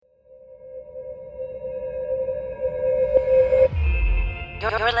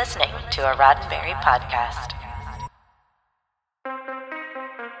You're listening to a Roddenberry podcast.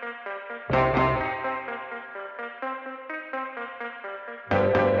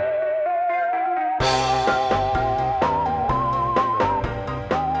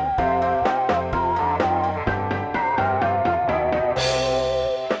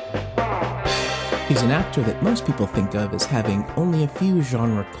 He's an actor that most people think of as having only a few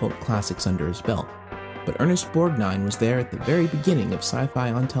genre cult classics under his belt. But Ernest Borgnine was there at the very beginning of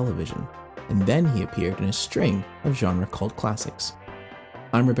sci-fi on television, and then he appeared in a string of genre cult classics.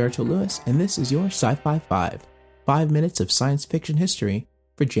 I'm Roberto Lewis, and this is your SciFi5, 5 minutes of science fiction history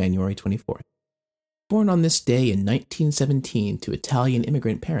for January 24th. Born on this day in 1917 to Italian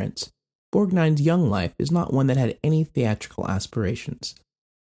immigrant parents, Borgnine's young life is not one that had any theatrical aspirations.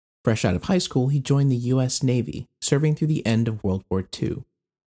 Fresh out of high school, he joined the U.S. Navy, serving through the end of World War II.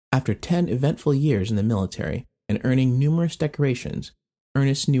 After 10 eventful years in the military and earning numerous decorations,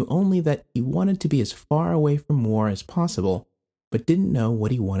 Ernest knew only that he wanted to be as far away from war as possible, but didn't know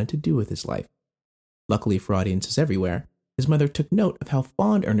what he wanted to do with his life. Luckily for audiences everywhere, his mother took note of how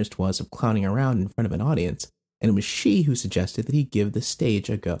fond Ernest was of clowning around in front of an audience, and it was she who suggested that he give the stage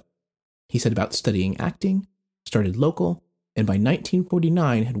a go. He set about studying acting, started local, and by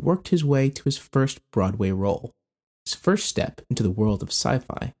 1949 had worked his way to his first Broadway role. His first step into the world of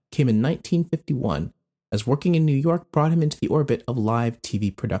sci-fi came in 1951, as working in New York brought him into the orbit of live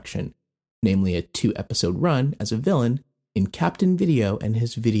TV production, namely a 2-episode run as a villain in Captain Video and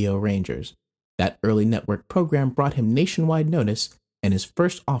His Video Rangers. That early network program brought him nationwide notice and his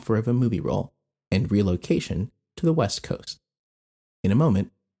first offer of a movie role, and relocation to the West Coast. In a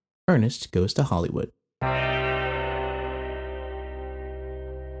moment, Ernest goes to Hollywood.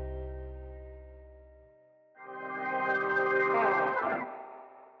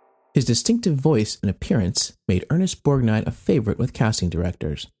 His distinctive voice and appearance made Ernest Borgnine a favorite with casting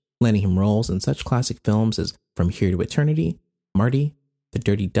directors, landing him roles in such classic films as From Here to Eternity, Marty, The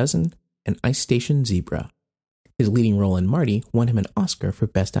Dirty Dozen, and Ice Station Zebra. His leading role in Marty won him an Oscar for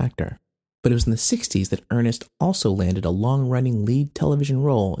Best Actor. But it was in the 60s that Ernest also landed a long-running lead television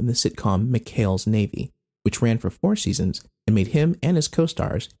role in the sitcom McHale's Navy, which ran for 4 seasons and made him and his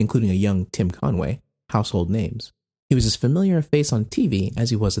co-stars, including a young Tim Conway, household names. He was as familiar a face on TV as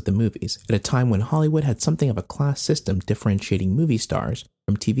he was at the movies, at a time when Hollywood had something of a class system differentiating movie stars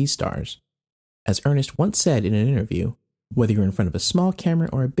from TV stars. As Ernest once said in an interview, whether you're in front of a small camera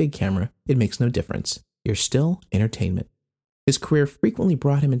or a big camera, it makes no difference. You're still entertainment. His career frequently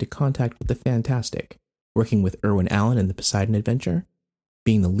brought him into contact with the fantastic, working with Irwin Allen in The Poseidon Adventure,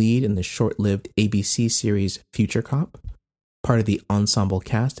 being the lead in the short-lived ABC series Future Cop, part of the ensemble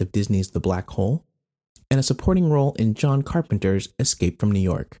cast of Disney's The Black Hole, and a supporting role in John Carpenter's Escape from New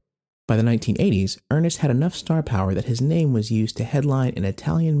York. By the 1980s, Ernest had enough star power that his name was used to headline an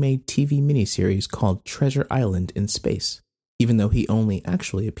Italian-made TV miniseries called Treasure Island in Space, even though he only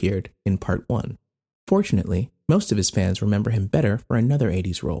actually appeared in Part 1. Fortunately, most of his fans remember him better for another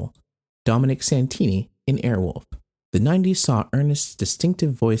 80s role, Dominic Santini in Airwolf. The 90s saw Ernest's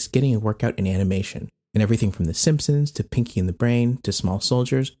distinctive voice getting a workout in animation, in everything from The Simpsons to Pinky and the Brain to Small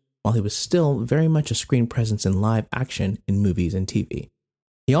Soldiers, while he was still very much a screen presence in live action in movies and TV.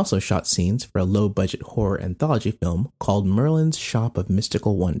 He also shot scenes for a low-budget horror anthology film called Merlin's Shop of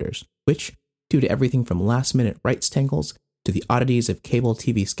Mystical Wonders, which, due to everything from last-minute rights tangles to the oddities of cable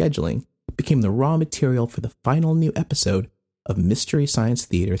TV scheduling, became the raw material for the final new episode of Mystery Science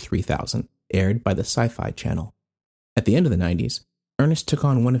Theater 3000, aired by the Sci-Fi Channel. At the end of the 90s, Ernest took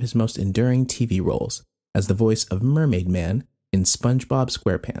on one of his most enduring TV roles, as the voice of Mermaid Man in SpongeBob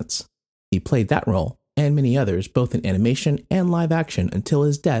SquarePants. He played that role, and many others, both in animation and live action until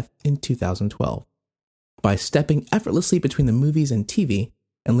his death in 2012. By stepping effortlessly between the movies and TV,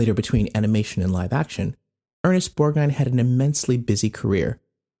 and later between animation and live action, Ernest Borgnine had an immensely busy career,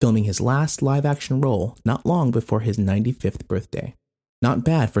 filming his last live-action role not long before his 95th birthday. Not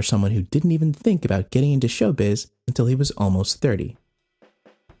bad for someone who didn't even think about getting into showbiz until he was almost 30.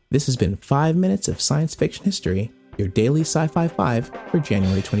 This has been 5 minutes of science fiction history, your daily SciFi5 for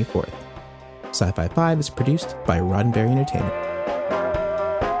January 24th. SciFi5 is produced by Roddenberry Entertainment.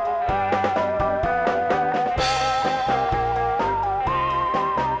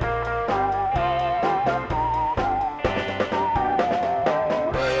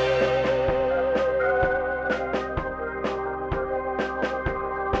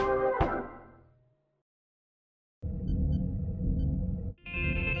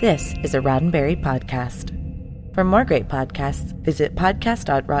 This is a Roddenberry podcast. For more great podcasts, visit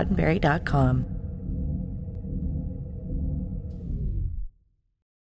podcast.roddenberry.com.